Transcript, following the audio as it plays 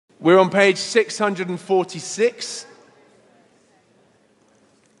We're on page 646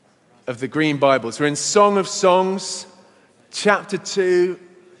 of the Green Bibles. We're in Song of Songs, chapter 2.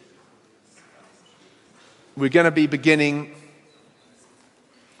 We're going to be beginning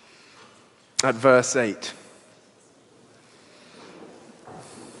at verse 8.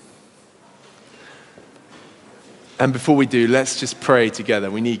 And before we do, let's just pray together.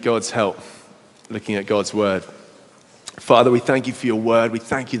 We need God's help looking at God's word. Father, we thank you for your word. We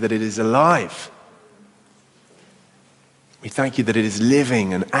thank you that it is alive. We thank you that it is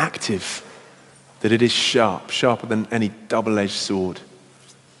living and active, that it is sharper than any double-edged sword.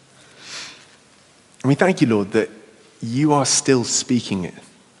 And we thank you, Lord, that you are still speaking it.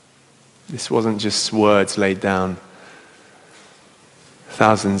 This wasn't just words laid down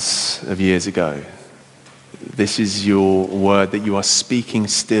thousands of years ago. This is your word that you are speaking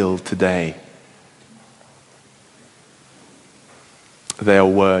still today. They are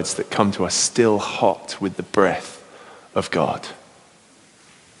words that come to us still hot with the breath of God.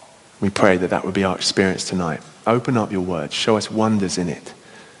 We pray that that would be our experience tonight. Open up your word. Show us wonders in it.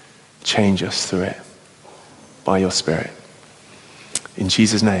 Change us through it by your Spirit. In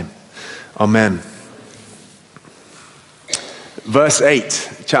Jesus' name, amen. Verse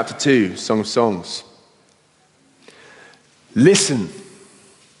 8, chapter 2, Song of Songs. Listen,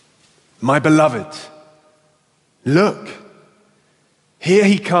 my beloved. Look. Here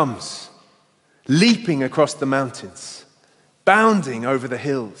he comes, leaping across the mountains, bounding over the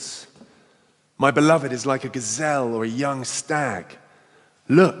hills. My beloved is like a gazelle or a young stag.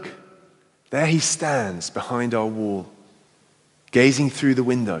 Look, there he stands behind our wall, gazing through the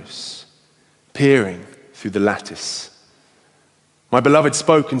windows, peering through the lattice. My beloved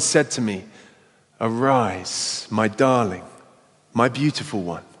spoke and said to me, "Arise, my darling, my beautiful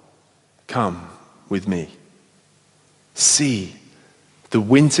one, come with me. See, the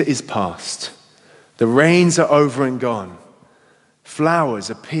winter is past, the rains are over and gone. Flowers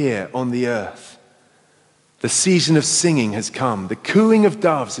appear on the earth. The season of singing has come. The cooing of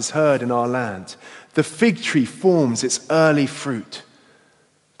doves is heard in our land. The fig tree forms its early fruit.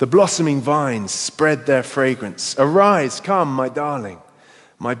 The blossoming vines spread their fragrance. Arise, come, my darling,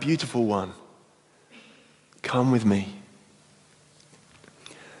 my beautiful one. Come with me."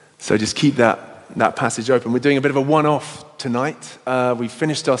 So just keep that passage open. We're doing a bit of a one-off tonight. We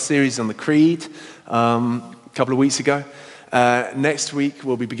finished our series on the Creed a couple of weeks ago. Next week,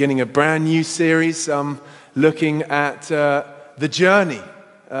 we'll be beginning a brand new series looking at the journey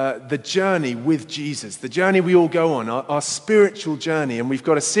with Jesus, the journey we all go on, our spiritual journey. And we've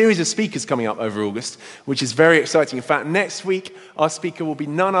got a series of speakers coming up over August, which is very exciting. In fact, next week, our speaker will be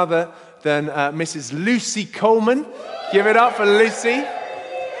none other than Mrs. Lucy Coleman. Give it up for Lucy.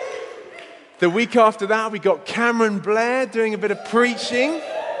 The week after that, we got Cameron Blair doing a bit of preaching.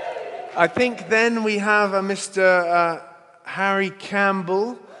 I think then we have Mr. Harry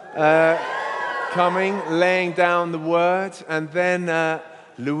Campbell coming, laying down the word. And then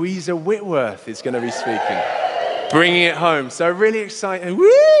Louisa Whitworth is going to be speaking, bringing it home. So really exciting.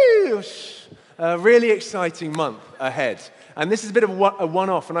 Woo! A really exciting month ahead. And this is a bit of a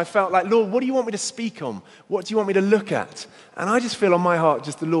one-off. And I felt like, Lord, what do you want me to speak on? What do you want me to look at? And I just feel on my heart,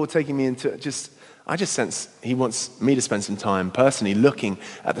 just the Lord taking me into I just sense he wants me to spend some time personally looking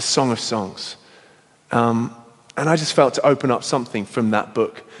at the Song of Songs. And I just felt to open up something from that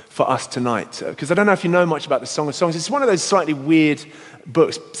book for us tonight. Because I don't know if you know much about the Song of Songs. It's one of those slightly weird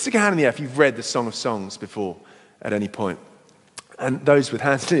books. Stick a hand in the air if you've read the Song of Songs before at any point. And those with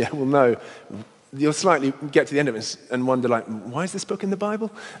hands in the air will know. You'll slightly get to the end of it and wonder, like, why is this book in the Bible?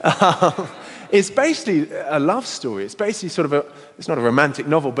 It's basically a love story. It's basically it's not a romantic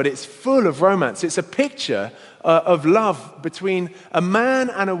novel, but it's full of romance. It's a picture of love between a man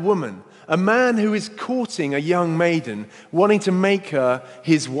and a woman, a man who is courting a young maiden, wanting to make her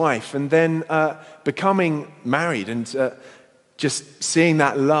his wife, and then becoming married and just seeing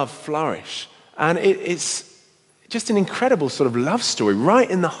that love flourish. And it's just an incredible sort of love story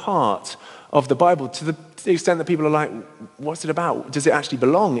right in the heart of the Bible, to the extent that people are like, what's it about? Does it actually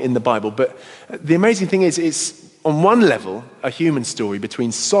belong in the Bible? But the amazing thing is, it's on one level a human story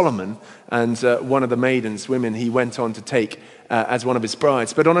between Solomon and one of the women he went on to take as one of his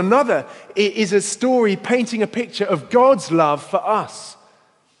brides. But on another, it is a story painting a picture of God's love for us.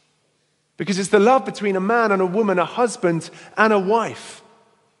 Because it's the love between a man and a woman, a husband and a wife.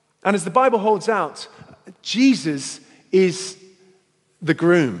 And as the Bible holds out, Jesus is the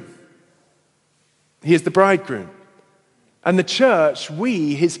groom. He is the bridegroom. And the church,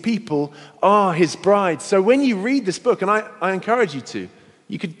 we, his people, are his bride. So when you read this book, and I encourage you to,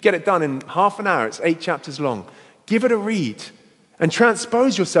 you could get it done in half an hour. It's 8 chapters long. Give it a read. and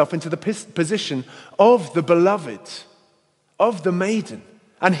transpose yourself into the position of the beloved, of the maiden.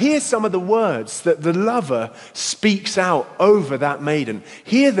 And hear some of the words that the lover speaks out over that maiden.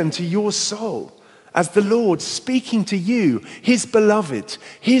 Hear them to your soul as the Lord speaking to you, his beloved,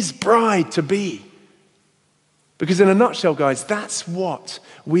 his bride to be. Because in a nutshell, guys, that's what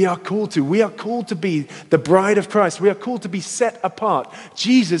we are called to. We are called to be the bride of Christ. We are called to be set apart.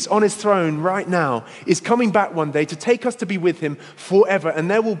 Jesus on his throne right now is coming back one day to take us to be with him forever. And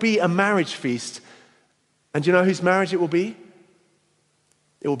there will be a marriage feast. And do you know whose marriage it will be?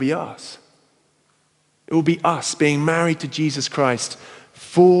 It will be us. It will be us being married to Jesus Christ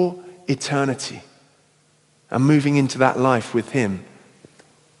for eternity and moving into that life with him.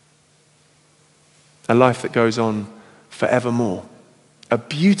 A life that goes on forevermore. A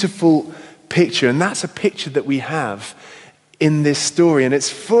beautiful picture, and that's a picture that we have in this story, and it's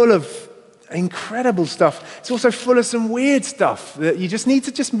full of incredible stuff. It's also full of some weird stuff that you just need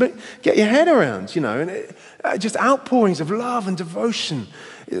to get your head around, you know, and just outpourings of love and devotion,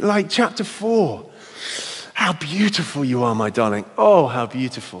 like chapter 4. How beautiful you are, my darling. Oh, how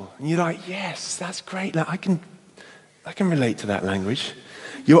beautiful. And you're like, yes, that's great. Like, I can relate to that language.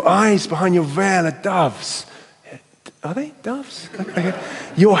 Your eyes behind your veil are doves. Are they doves? Okay.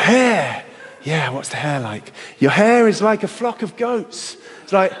 Your hair. Yeah, what's the hair like? Your hair is like a flock of goats.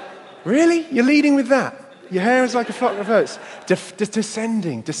 It's like, really? You're leading with that? Your hair is like a flock of goats.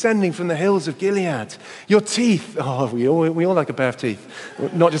 Descending from the hills of Gilead. Your teeth. Oh, we all like a pair of teeth.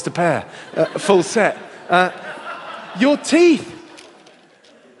 Not just a pair. A full set. Your teeth.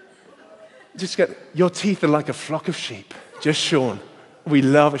 Your teeth are like a flock of sheep. Just shorn. Who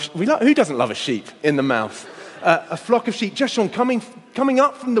doesn't love a sheep in the mouth? A flock of sheep, just shorn, coming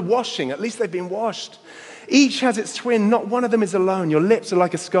up from the washing. At least they've been washed. Each has its twin. Not one of them is alone. Your lips are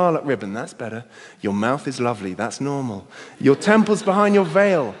like a scarlet ribbon. That's better. Your mouth is lovely. That's normal. Your temples behind your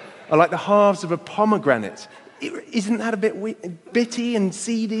veil are like the halves of a pomegranate. Isn't that a bit bitty and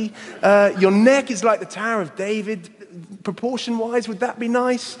seedy? Your neck is like the Tower of David. Proportion-wise, would that be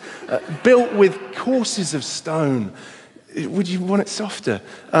nice? Built with courses of stone. Would you want it softer?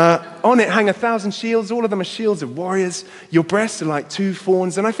 On it hang 1,000 shields. All of them are shields of warriors. Your breasts are like 2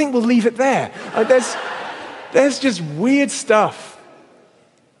 fawns. And I think we'll leave it there. There's just weird stuff.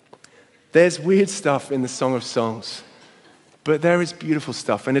 There's weird stuff in the Song of Songs. But there is beautiful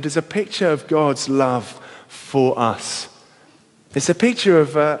stuff. And it is a picture of God's love for us. It's a picture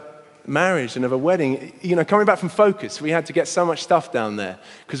of marriage and of a wedding. You know, coming back from Focus, we had to get so much stuff down there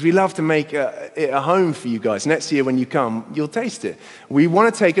because we love to make it a home for you guys. Next year when you come, you'll taste it. We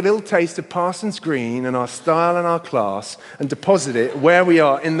want to take a little taste of Parsons Green and our style and our class and deposit it where we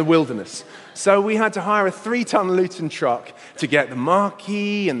are in the wilderness. So we had to hire a 3-ton Luton truck to get the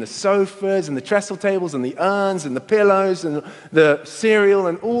marquee and the sofas and the trestle tables and the urns and the pillows and the cereal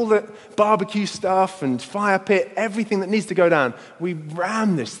and all the barbecue stuff and fire pit, everything that needs to go down. We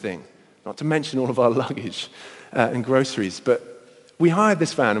ram this thing, not to mention all of our luggage and groceries, but we hired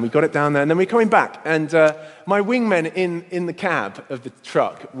this van and we got it down there, and then we're coming back. And my wingmen in the cab of the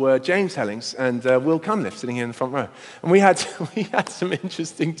truck were James Hellings and Will Cunliffe sitting here in the front row. And we had some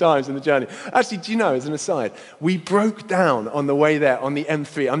interesting times in the journey. Actually, do you know, as an aside, we broke down on the way there on the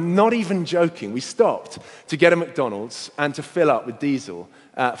M3. I'm not even joking. We stopped to get a McDonald's and to fill up with diesel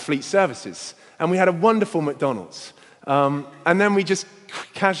at Fleet Services. And we had a wonderful McDonald's. And then we just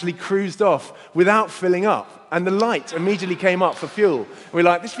casually cruised off without filling up. And the light immediately came up for fuel. We're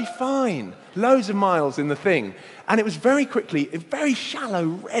like, this will be fine. Loads of miles in the thing. And it was very quickly a very shallow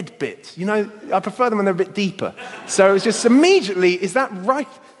red bit. You know, I prefer them when they're a bit deeper. So it was just immediately, is that right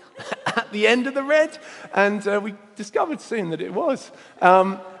at the end of the red? And we discovered soon that it was.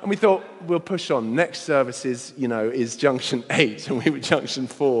 And we thought, we'll push on. Next service is Junction 8, and we were Junction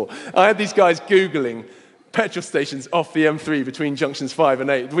 4. I had these guys Googling petrol stations off the M3 between junctions 5 and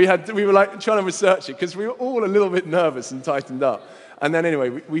 8. We were like trying to research it because we were all a little bit nervous and tightened up. And then anyway,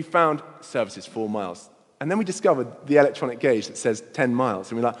 we found services 4 miles. And then we discovered the electronic gauge that says 10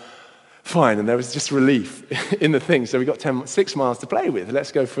 miles. And we're like, fine. And there was just relief in the thing. So we got 6 miles to play with.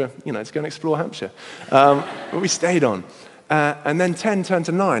 Let's go let's go and explore Hampshire. But we stayed on. And then 10 turned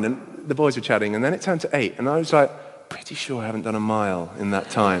to 9 and the boys were chatting. And then it turned to 8. And I was like, pretty sure I haven't done a mile in that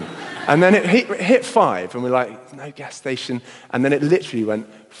time. And then it hit 5, and we're like, no gas station. And then it literally went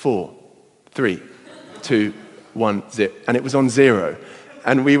 4, 3, 2, 1, 0. And it was on 0.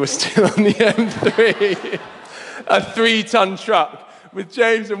 And we were still on the M3, a 3-ton truck with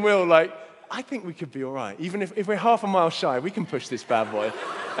James and Will like, I think we could be all right. Even if we're half a mile shy, we can push this bad boy.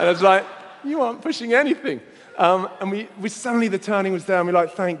 And I was like, you aren't pushing anything. And we suddenly, the turning was there, and we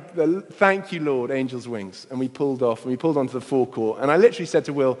like, thank you, Lord, angels' wings. And we pulled off, and we pulled onto the forecourt. And I literally said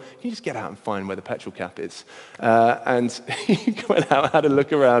to Will, can you just get out and find where the petrol cap is? And he went out, had a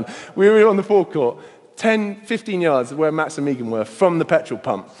look around. We were on the forecourt, 10, 15 yards where Max and Megan were from the petrol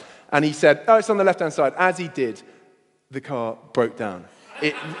pump. And he said, oh, it's on the left-hand side. As he did, the car broke down.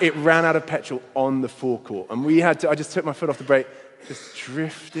 It ran out of petrol on the forecourt. And I just took my foot off the brake, just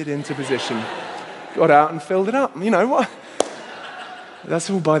drifted into position, got out and filled it up. You know what? That's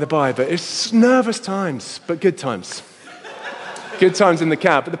all by the by, but it's nervous times, but good times. Good times in the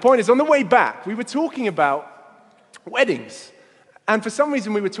cab. But the point is, on the way back, we were talking about weddings. And for some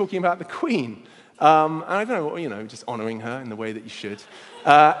reason, we were talking about the Queen. And I don't know, just honoring her in the way that you should.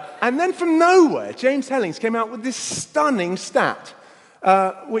 And then from nowhere, James Hellings came out with this stunning stat,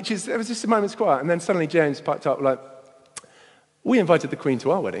 it was just a moment's quiet. And then suddenly James piped up like, we invited the Queen to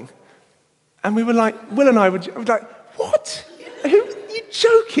our wedding. And we were like, Will and I were like, what? Are you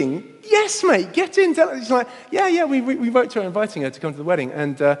joking? Yes, mate, get in. He's like, yeah, we wrote to her inviting her to come to the wedding.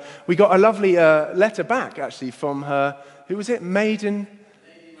 And we got a lovely letter back, actually, from her, who was it, Maiden?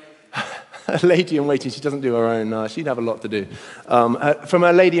 A lady in waiting. She doesn't do her own. She'd have a lot to do. From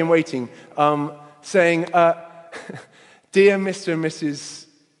her lady in waiting, saying, dear Mr. and Mrs.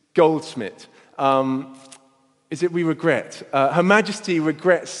 Goldsmith, we regret. Her Majesty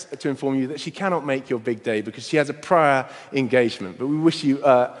regrets to inform you that she cannot make your big day because she has a prior engagement. But we wish you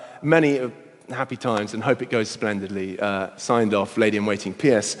many happy times and hope it goes splendidly. Signed off, Lady in Waiting.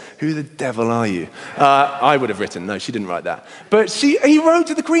 P.S. Who the devil are you? I would have written. No, she didn't write that. But he wrote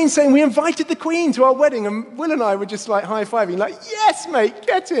to the Queen saying, we invited the Queen to our wedding. And Will and I were just like high-fiving, like, yes, mate,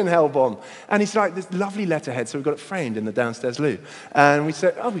 get in, Hellbomb. And he's like, this lovely letterhead, so we've got it framed in the downstairs loo. And we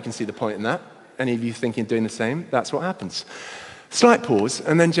said, we can see the point in that. Any of you thinking of doing the same? That's what happens. Slight pause,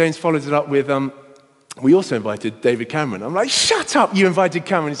 and then James follows it up with, we also invited David Cameron. I'm like, shut up, you invited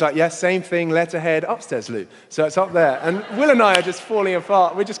Cameron. He's like, yes, same thing, letterhead, upstairs loo. So it's up there. And Will and I are just falling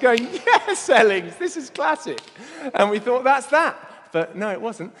apart. We're just going, yes, Hellings, this is classic. And we thought, that's that. But no, it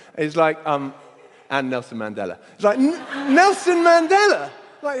wasn't. It's like, and Nelson Mandela. It's like, Nelson Mandela?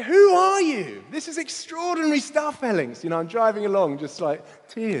 Like, who are you? This is extraordinary stuff, Hellings. I'm driving along, just like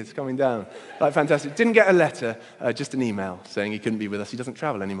tears coming down. Like, fantastic. Didn't get a letter, just an email saying he couldn't be with us. He doesn't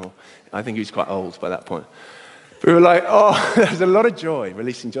travel anymore. I think he was quite old by that point. But we were like, there was a lot of joy,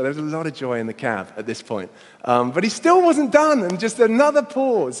 releasing joy. There was a lot of joy in the cab at this point. But he still wasn't done, and just another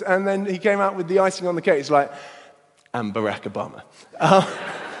pause. And then he came out with the icing on the cake. He's like, and Barack Obama.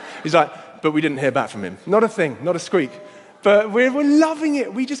 He's like, but we didn't hear back from him. Not a thing, not a squeak. But we were loving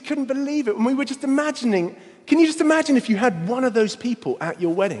it. We just couldn't believe it. And we were just imagining, can you just imagine if you had one of those people at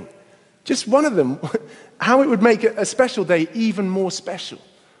your wedding? Just one of them, how it would make a special day even more special.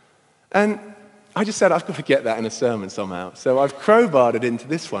 And I just said, I've got to get that in a sermon somehow. So I've crowbarred it into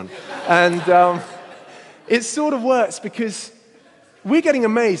this one. And it sort of works because we're getting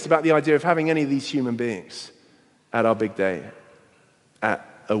amazed about the idea of having any of these human beings at our big day, at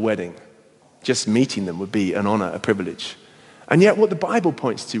a wedding. Just meeting them would be an honor, a privilege. And yet what the Bible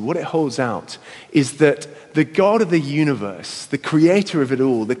points to, what it holds out, is that the God of the universe, the creator of it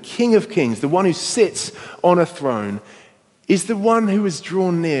all, the King of kings, the one who sits on a throne, is the one who is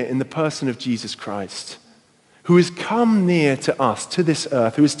drawn near in the person of Jesus Christ, who has come near to us, to this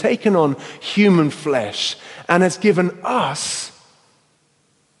earth, who has taken on human flesh and has given us,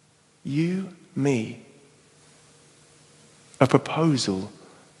 you, me, a proposal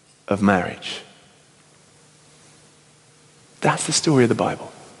of marriage. That's the story of the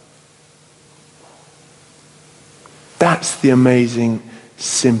Bible. That's the amazing,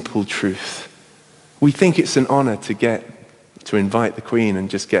 simple truth. We think it's an honor to invite the Queen and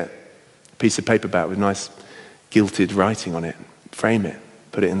just get a piece of paper back with nice gilded writing on it, frame it,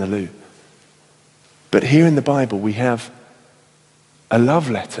 put it in the loo. But here in the Bible, we have a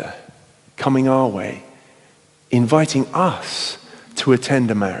love letter coming our way, inviting us to attend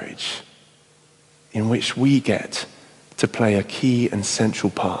a marriage in which we get to play a key and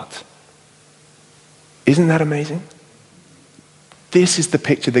central part. Isn't that amazing? This is the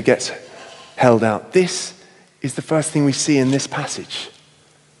picture that gets held out. This is the first thing we see in this passage.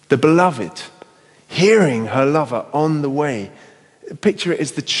 The beloved hearing her lover on the way. Picture it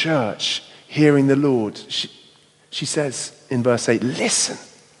as the church hearing the Lord. She says in verse 8, listen,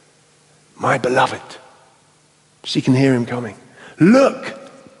 my beloved. She can hear him coming. Look,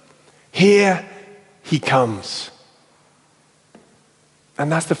 here he comes.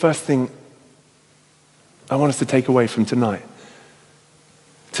 And that's the first thing I want us to take away from tonight.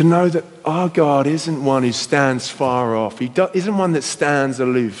 To know that our God isn't one who stands far off. He isn't one that stands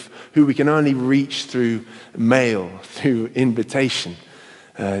aloof, who we can only reach through mail, through invitation,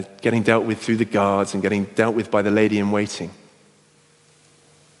 getting dealt with through the guards and getting dealt with by the lady in waiting.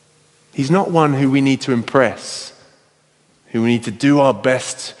 He's not one who we need to impress, who we need to do our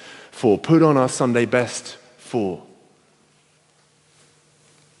best for, put on our Sunday best for.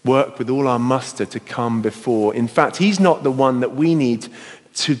 Work with all our muster to come before. In fact, he's not the one that we need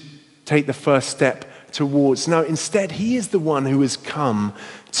to take the first step towards. No, instead, he is the one who has come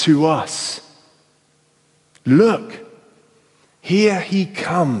to us. Look, here he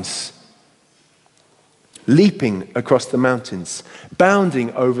comes, leaping across the mountains,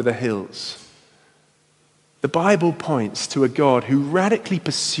 bounding over the hills. The Bible points to a God who radically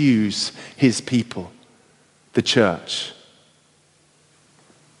pursues his people, the church,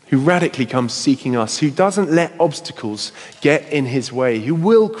 who radically comes seeking us, who doesn't let obstacles get in his way, who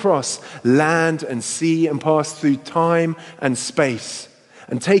will cross land and sea and pass through time and space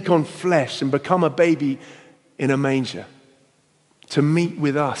and take on flesh and become a baby in a manger to meet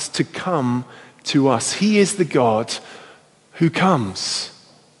with us, to come to us. He is the God who comes.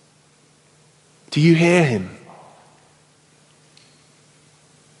 Do you hear him?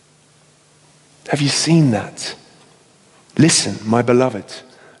 Have you seen that? Listen, my beloved.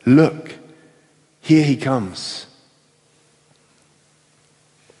 Look, here he comes.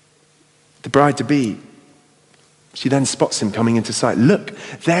 The bride-to-be, she then spots him coming into sight. Look,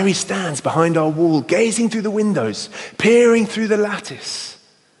 there he stands behind our wall, gazing through the windows, peering through the lattice.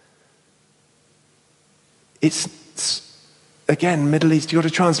 It's again, Middle East, you've got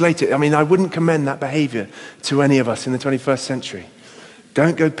to translate it. I mean, I wouldn't commend that behavior to any of us in the 21st century.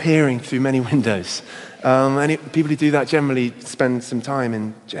 Don't go peering through many windows. People who do that generally spend some time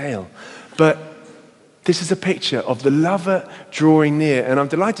in jail. But this is a picture of the lover drawing near. And I'm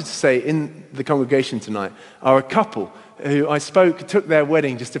delighted to say in the congregation tonight are a couple who took their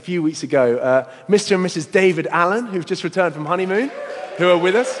wedding just a few weeks ago. Mr. and Mrs. David Allen, who've just returned from honeymoon, who are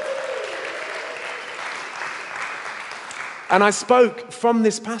with us. And I spoke from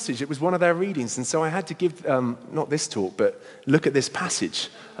this passage. It was one of their readings. And so I had to give, not this talk, but look at this passage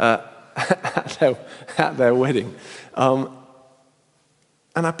at their wedding. And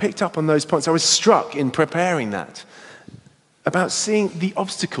I picked up on those points. I was struck in preparing that about seeing the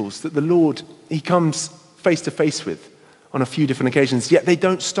obstacles that the Lord, he comes face to face with on a few different occasions, yet they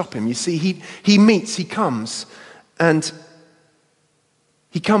don't stop him. You see, he comes, and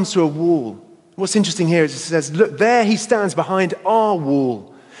he comes to a wall. What's interesting here is it says, look, there he stands behind our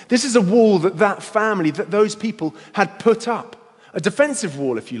wall. This is a wall that family, that those people had put up. A defensive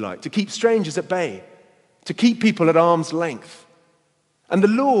wall, if you like, to keep strangers at bay, to keep people at arm's length. And the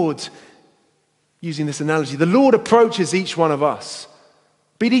Lord, using this analogy, the Lord approaches each one of us.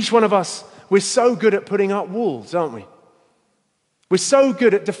 Be it each one of us, we're so good at putting up walls, aren't we? We're so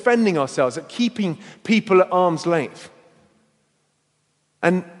good at defending ourselves, at keeping people at arm's length.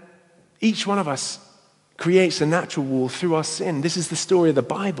 And each one of us creates a natural wall through our sin. This is the story of the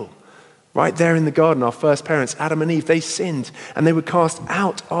Bible. Right there in the garden, our first parents, Adam and Eve, they sinned and they were cast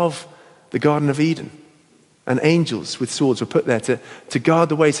out of the Garden of Eden. And angels with swords were put there to guard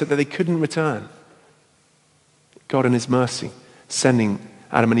the way so that they couldn't return. God in his mercy, sending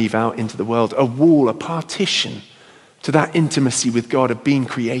Adam and Eve out into the world, a wall, a partition to that intimacy with God of being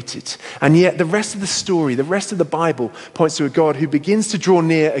created. And yet the rest of the story, the rest of the Bible points to a God who begins to draw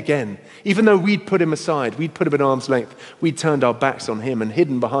near again. Even though we'd put him aside, we'd put him at arm's length, we'd turned our backs on him and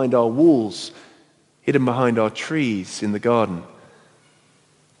hidden behind our walls, hidden behind our trees in the garden.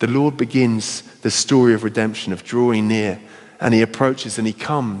 The Lord begins the story of redemption, of drawing near, and he approaches and he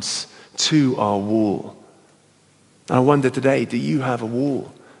comes to our wall. And I wonder today, do you have a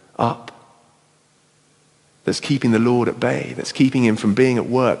wall up that's keeping the Lord at bay, that's keeping him from being at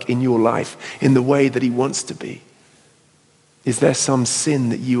work in your life in the way that he wants to be? Is there some sin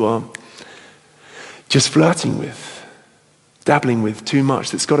that you are just flirting with, dabbling with too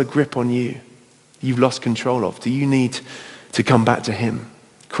much, that's got a grip on you, you've lost control of? Do you need to come back to him,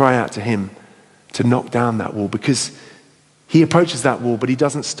 cry out to him to knock down that wall? Because he approaches that wall, but he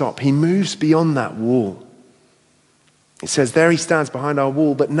doesn't stop. He moves beyond that wall. It says, there he stands behind our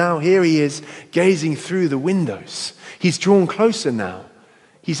wall, but now here he is gazing through the windows. He's drawn closer now.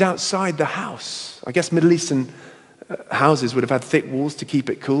 He's outside the house. I guess Middle Eastern houses would have had thick walls to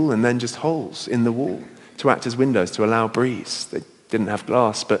keep it cool and then just holes in the wall to act as windows to allow breeze. They didn't have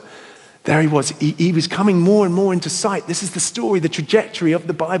glass, but There he was. He was coming more and more into sight. This is the story, the trajectory of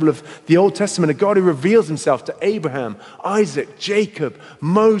the Bible, of the Old Testament, a God who reveals himself to Abraham, Isaac, Jacob,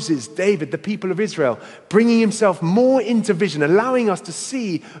 Moses, David, the people of Israel, bringing himself more into vision, allowing us to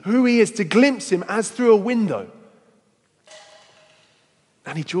see who he is, to glimpse him as through a window.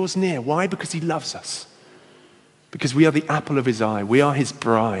 And he draws near. Why? Because he loves us. Because we are the apple of his eye. We are his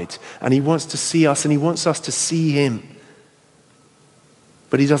bride. And he wants to see us, and he wants us to see him.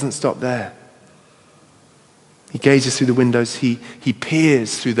 But he doesn't stop there. He gazes through the windows. He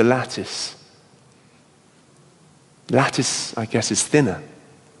peers through the lattice. Lattice, I guess, is thinner.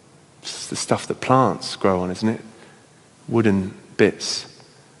 It's the stuff that plants grow on, isn't it? Wooden bits.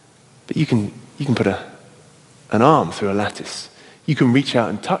 But you can put an arm through a lattice. You can reach out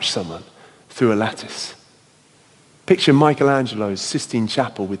and touch someone through a lattice. Picture Michelangelo's Sistine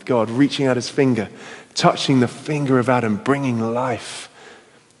Chapel with God reaching out his finger, touching the finger of Adam, bringing life.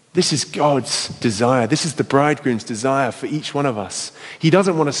 This is God's desire. This is the bridegroom's desire for each one of us. He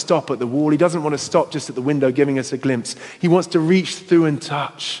doesn't want to stop at the wall. He doesn't want to stop just at the window giving us a glimpse. He wants to reach through and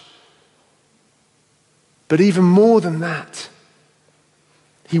touch. But even more than that,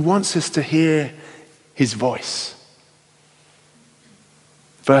 he wants us to hear his voice.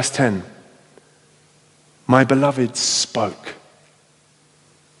 Verse 10, my beloved spoke.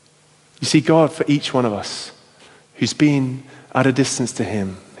 You see, God, for each one of us who's been at a distance to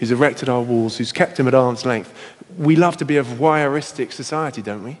him, who's erected our walls, who's kept him at arm's length. We love to be a voyeuristic society,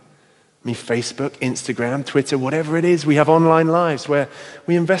 don't we? I mean, Facebook, Instagram, Twitter, whatever it is, we have online lives where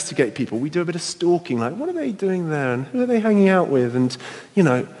we investigate people. We do a bit of stalking, like, what are they doing there? And who are they hanging out with? And,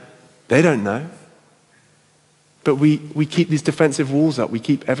 they don't know. But we keep these defensive walls up. We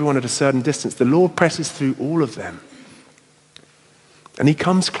keep everyone at a certain distance. The Lord presses through all of them. And he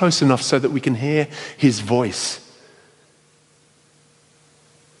comes close enough so that we can hear his voice.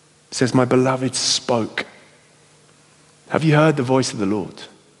 It says, my beloved spoke. Have you heard the voice of the Lord?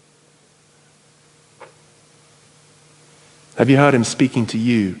 Have you heard him speaking to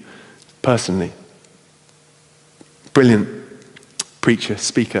you personally? Brilliant preacher,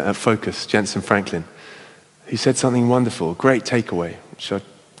 speaker at Focus, Jensen Franklin. He said something wonderful, great takeaway, which I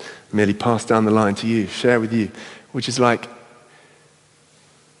merely pass down the line to you, share with you, which is like,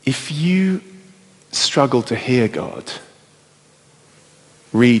 if you struggle to hear God,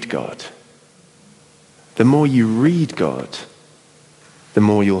 read God. The more you read God, the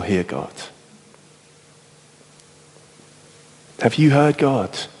more you'll hear God. Have you heard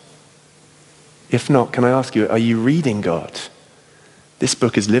God? If not, can I ask you, are you reading God? This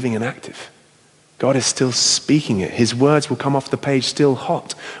book is living and active. God is still speaking it. His words will come off the page still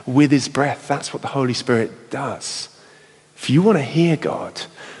hot with his breath. That's what the Holy Spirit does. If you want to hear God,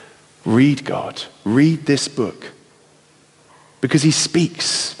 read God. Read this book. Because he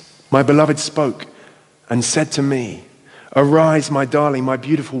speaks. My beloved spoke and said to me, arise, my darling, my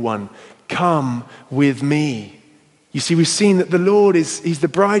beautiful one, come with me. You see, we've seen that the Lord he's the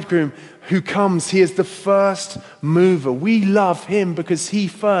bridegroom who comes. He is the first mover. We love him because he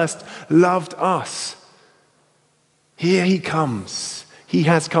first loved us. Here he comes. He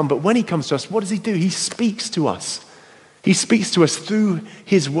has come. But when he comes to us, what does he do? He speaks to us. He speaks to us through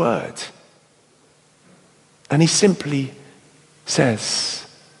his word. And he simply says,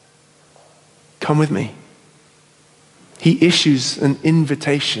 come with me. He issues an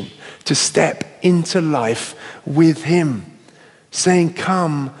invitation to step into life with him, saying,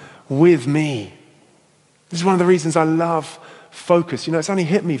 come with me. This is one of the reasons I love Focus. It's only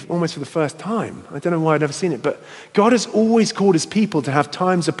hit me almost for the first time. I don't know why I'd ever seen it, but God has always called his people to have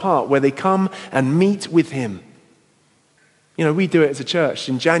times apart where they come and meet with him. We do it as a church.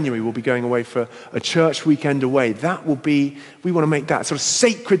 In January, we'll be going away for a church weekend away. We want to make that sort of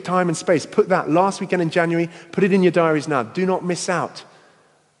sacred time and space. Put that last weekend in January, put it in your diaries now. Do not miss out.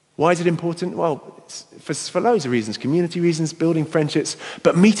 Why is it important? Well, it's for loads of reasons, community reasons, building friendships,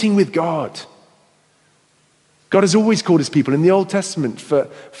 but meeting with God. God has always called his people in the Old Testament for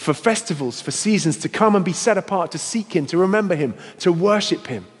festivals, for seasons, to come and be set apart, to seek him, to remember him, to worship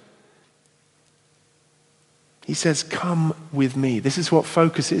him. He says, come with me. This is what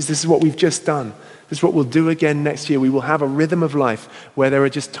Focus is. This is what we've just done. This is what we'll do again next year. We will have a rhythm of life where there are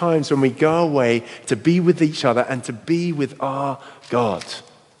just times when we go away to be with each other and to be with our God.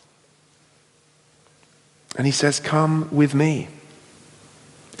 And he says, come with me.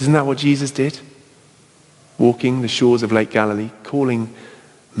 Isn't that what Jesus did? Walking the shores of Lake Galilee, calling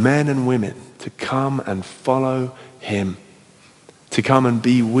men and women to come and follow him. To come and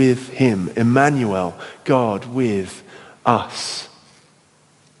be with him, Emmanuel, God with us.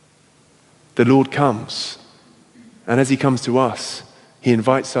 The Lord comes, and as he comes to us, he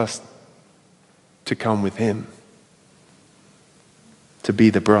invites us to come with him, to be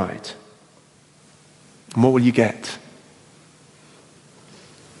the bride. And what will you get?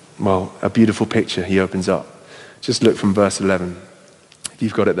 Well, a beautiful picture he opens up. Just look from verse 11, if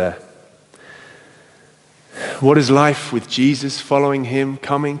you've got it there. What is life with Jesus, following him,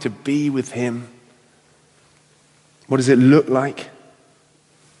 coming to be with him? What does it look like?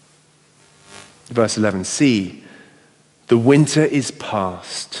 Verse 11, see, the winter is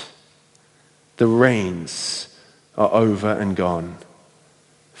past, the rains are over and gone,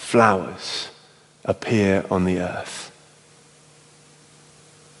 flowers appear on the earth.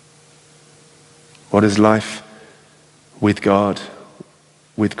 What does life with God,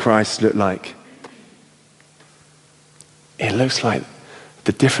 with Christ look like? It looks like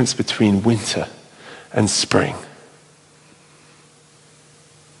the difference between winter and spring.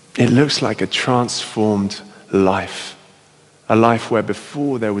 It looks like a transformed life, a life where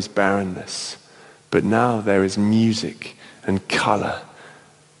before there was barrenness, but now there is music and color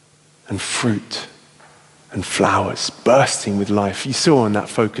and fruit and flowers bursting with life. You saw in that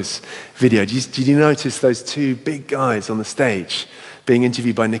Focus video, did you notice those two big guys on the stage being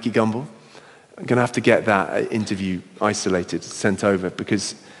interviewed by Nicky Gumbel? I'm going to have to get that interview isolated, sent over,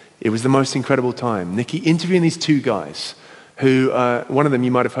 because it was the most incredible time. Nicky interviewing these two guys who, one of them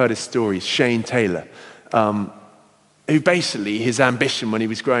you might have heard his story, Shane Taylor, who basically his ambition when he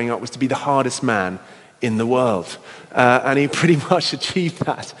was growing up was to be the hardest man in the world. And he pretty much achieved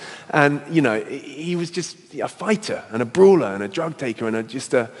that. And, you know, he was just a fighter and a brawler and a drug taker and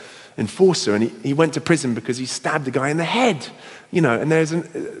just a enforcer. And he went to prison because he stabbed a guy in the head. You know, and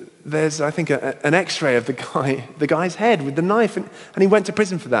there's I think, an x-ray of the guy's head with the knife. And he went to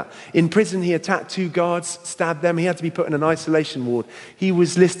prison for that. In prison, he attacked two guards, stabbed them. He had to be put in an isolation ward. He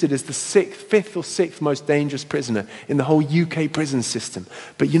was listed as the fifth or sixth most dangerous prisoner in the whole UK prison system.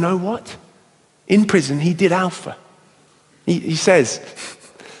 But you know what? In prison, he did alpha. He says,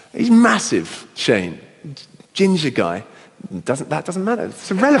 he's massive, Shane. Ginger guy. That doesn't matter. It's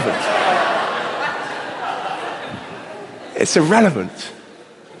irrelevant. It's irrelevant.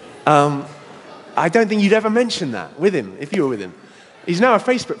 I don't think you'd ever mention that with him, if you were with him. He's now a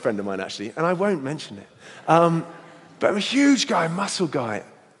Facebook friend of mine, actually, and I won't mention it. But a huge guy, muscle guy.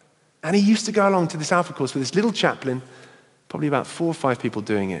 And he used to go along to this alpha course with this little chaplain, probably about 4 or 5 people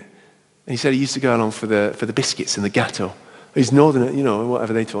doing it. And he said he used to go along for the biscuits and the gâteau. He's northern, you know,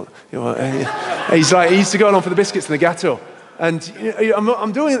 whatever they taught. You know, he's like, he used to go along for the biscuits and the gâteau. And you know,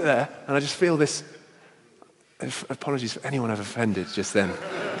 I'm doing it there, and I just feel this. Apologies for anyone I've offended just then.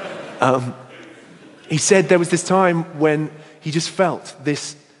 He said there was this time when he just felt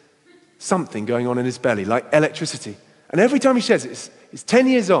this something going on in his belly, like electricity. And every time he shares it, it's 10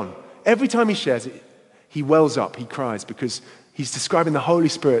 years on, every time he shares it, he wells up, he cries, because he's describing the Holy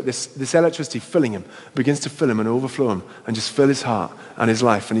Spirit, this electricity filling him, begins to fill him and overflow him and just fill his heart and his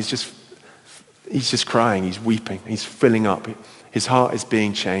life. And he's just crying, he's weeping, he's filling up. His heart is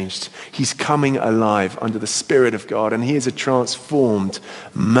being changed. He's coming alive under the Spirit of God, and he is a transformed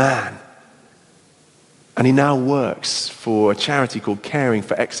man. And he now works for a charity called Caring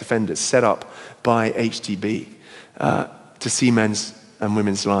for Ex-Offenders, set up by HTB, to see men's and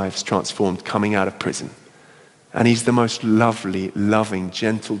women's lives transformed coming out of prison. And he's the most lovely, loving,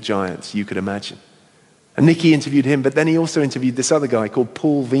 gentle giant you could imagine. And Nicky interviewed him, but then he also interviewed this other guy called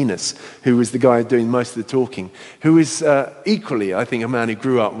Paul Venus, who was the guy doing most of the talking, who is equally, I think, a man who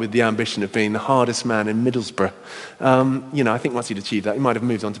grew up with the ambition of being the hardest man in Middlesbrough. You know, I think once he'd achieved that, he might have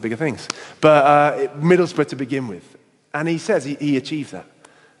moved on to bigger things. But Middlesbrough to begin with. And he says he achieved that.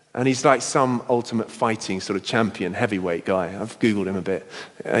 And he's like some ultimate fighting sort of champion, heavyweight guy. I've Googled him a bit.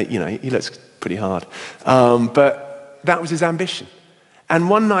 You know, he looks pretty hard. But that was his ambition. And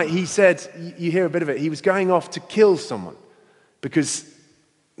one night he said, you hear a bit of it, he was going off to kill someone because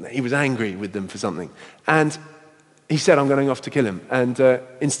he was angry with them for something. And he said, I'm going off to kill him. And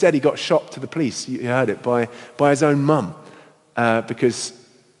instead he got shot to the police, you heard it, by his own mum, because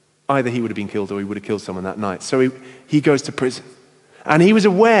either he would have been killed or he would have killed someone that night. So he goes to prison. And he was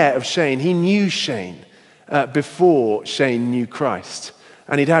aware of Shane. He knew Shane before Shane knew Christ.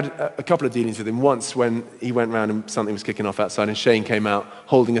 And he'd had a couple of dealings with him. Once when he went round and something was kicking off outside, and Shane came out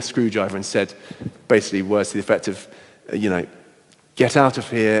holding a screwdriver and said, basically words to the effect of, you know, get out of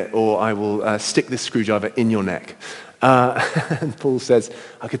here or I will stick this screwdriver in your neck. And Paul says,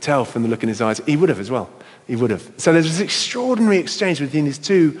 I could tell from the look in his eyes, he would have as well. He would have. So there's this extraordinary exchange between these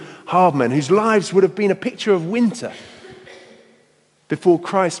two hard men whose lives would have been a picture of winter before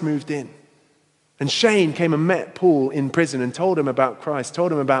Christ moved in. And Shane came and met Paul in prison and told him about Christ,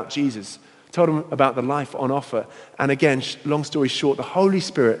 told him about Jesus, told him about the life on offer. And again, long story short, the Holy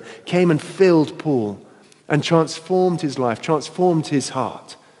Spirit came and filled Paul and transformed his life, transformed his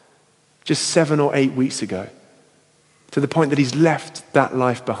heart just 7 or 8 weeks ago, to the point that he's left that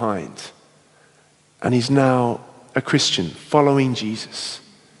life behind. And he's now a Christian following Jesus.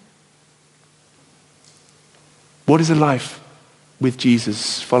 What does a life with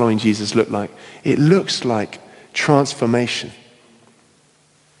Jesus, following Jesus, look like? It looks like transformation.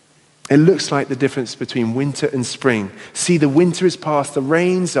 It looks like the difference between winter and spring. See, the winter is past, the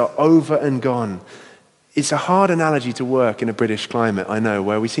rains are over and gone. It's a hard analogy to work in a British climate, I know,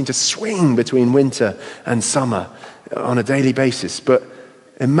 where we seem to swing between winter and summer on a daily basis. But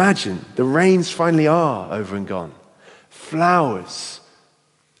imagine the rains finally are over and gone. Flowers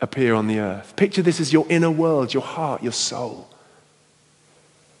appear on the earth. Picture this as your inner world, your heart, your soul.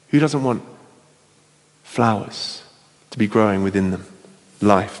 Who doesn't want flowers to be growing within them?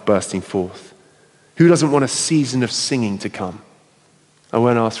 Life bursting forth. Who doesn't want a season of singing to come? I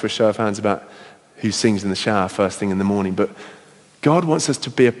won't ask for a show of hands about who sings in the shower first thing in the morning, but God wants us to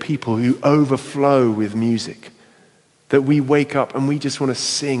be a people who overflow with music, that we wake up and we just want to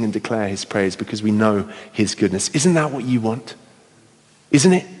sing and declare his praise because we know his goodness. Isn't that what you want?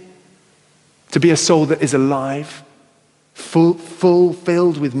 Isn't it? To be a soul that is alive,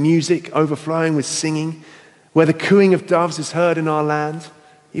 filled with music, overflowing with singing, where the cooing of doves is heard in our land,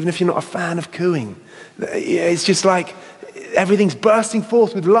 even if you're not a fan of cooing. It's just like everything's bursting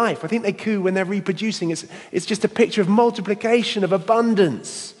forth with life. I think they coo when they're reproducing. It's just a picture of multiplication, of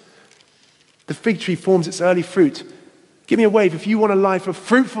abundance. The fig tree forms its early fruit. Give me a wave if you want a life of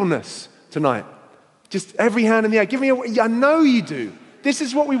fruitfulness tonight. Just every hand in the air. Give me a wave. I know you do. This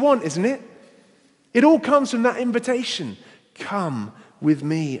is what we want, isn't it? It all comes from that invitation. Come with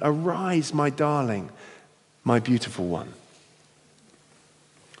me. Arise, my darling, my beautiful one.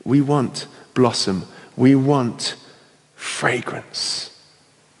 We want blossom. We want fragrance.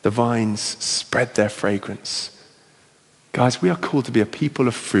 The vines spread their fragrance. Guys, we are called to be a people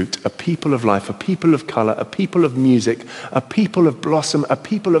of fruit, a people of life, a people of color, a people of music, a people of blossom, a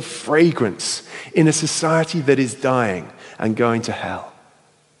people of fragrance in a society that is dying and going to hell.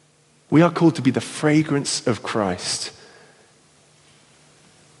 We are called to be the fragrance of Christ.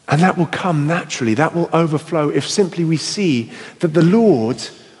 And that will come naturally, that will overflow if simply we see that the Lord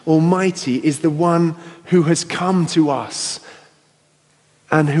Almighty is the one who has come to us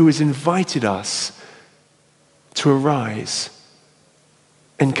and who has invited us to arise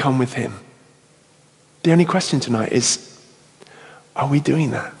and come with him. The only question tonight is, are we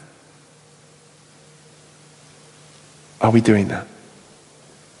doing that? Are we doing that?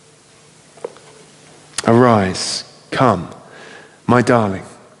 Arise, come, my darling,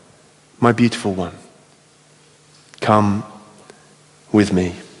 my beautiful one. Come with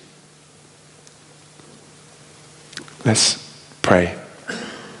me. Let's pray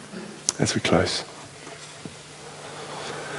as we close.